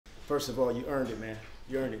First of all, you earned it, man.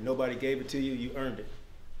 You earned it. Nobody gave it to you. You earned it.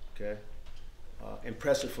 Okay.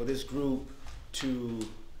 Impressive for this group to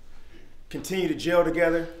continue to gel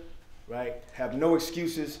together, right? Have no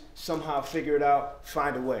excuses. Somehow figure it out.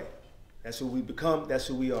 Find a way. That's who we become. That's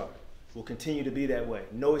who we are. We'll continue to be that way.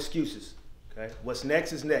 No excuses. Okay. What's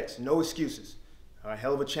next is next. No excuses. All right.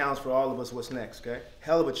 Hell of a challenge for all of us. What's next? Okay.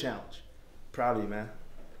 Hell of a challenge. Proud of you, man.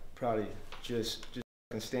 Proud of you. Just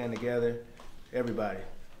stand together. Everybody.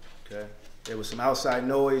 Okay. There was some outside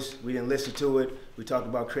noise. We didn't listen to it. We talked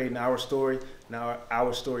about creating our story. Now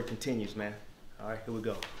our story continues, man. All right, here we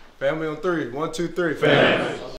go. Family on three. 1, 2, 3. Family.